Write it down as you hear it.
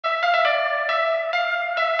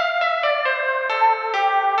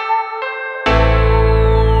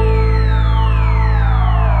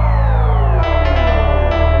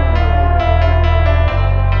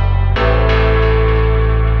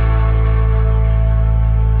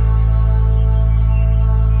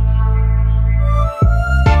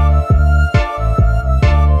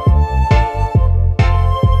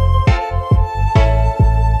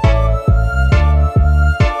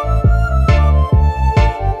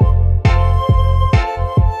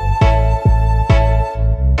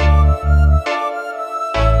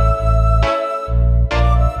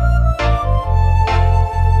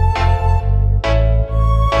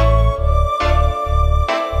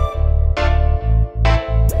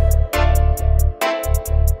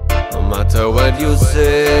you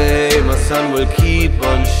say my sun will keep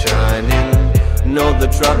on shining. Know the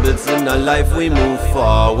troubles in our life, we move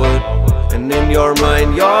forward. And in your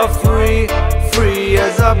mind you're free, free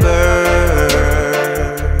as a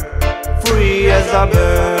bird, free as a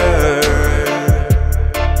bird.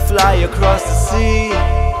 Fly across the sea.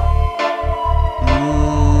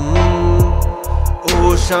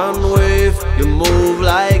 Ocean wave, you move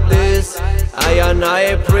like this. I and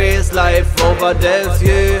I praise life over death,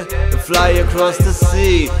 yeah. We fly across the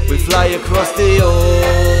sea, we fly across the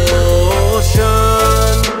ocean.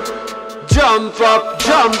 Jump up,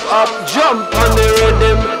 jump up, jump on the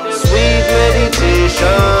rhythm. Sweet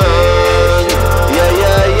meditation. Yeah,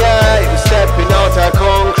 yeah, yeah. We're stepping out a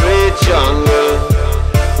concrete jungle.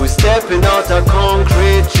 We're stepping out a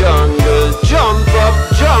concrete jungle. Jump up,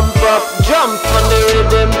 jump up, jump on the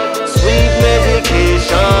rhythm. Sweet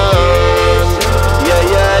medication. Yeah,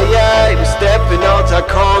 yeah, yeah. We're stepping out a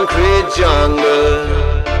concrete jungle.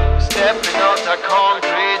 Stepping out a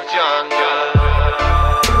concrete jungle.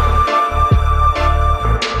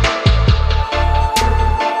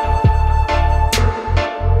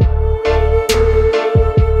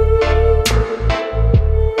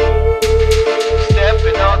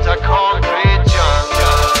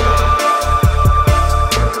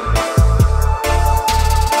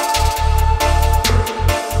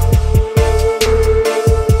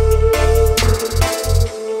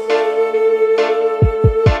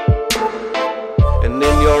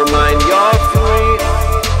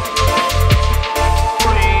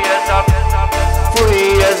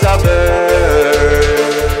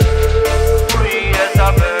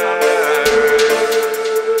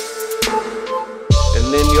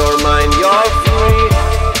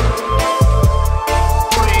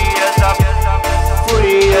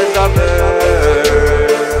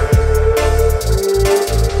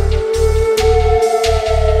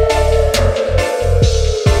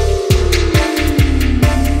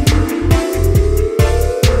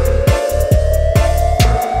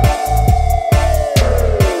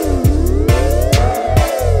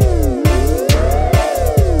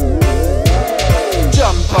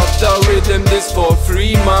 This for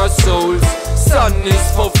free, my souls. Sun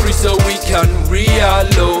is for free so we can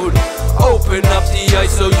reload. Open up the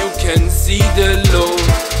eyes so you can see the load.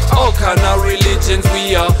 All kind of religions,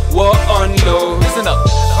 we are war on low. Listen up.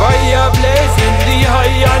 Fire blazing, the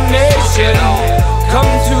higher nation.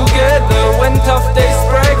 Come together when tough days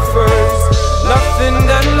break first. Nothing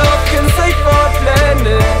than love can save our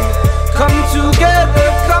planet. Come together,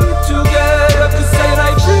 cause I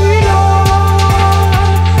like freedom.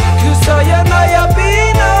 I and I have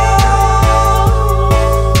been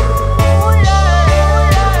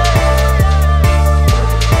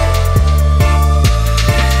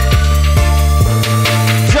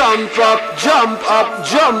Jump up, jump up,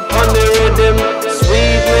 jump on the rhythm.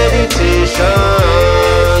 Sweet meditation.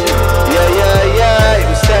 Yeah, yeah, yeah.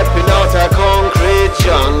 We're stepping out a concrete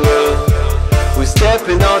jungle. We're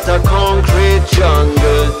stepping out a concrete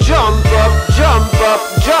jungle.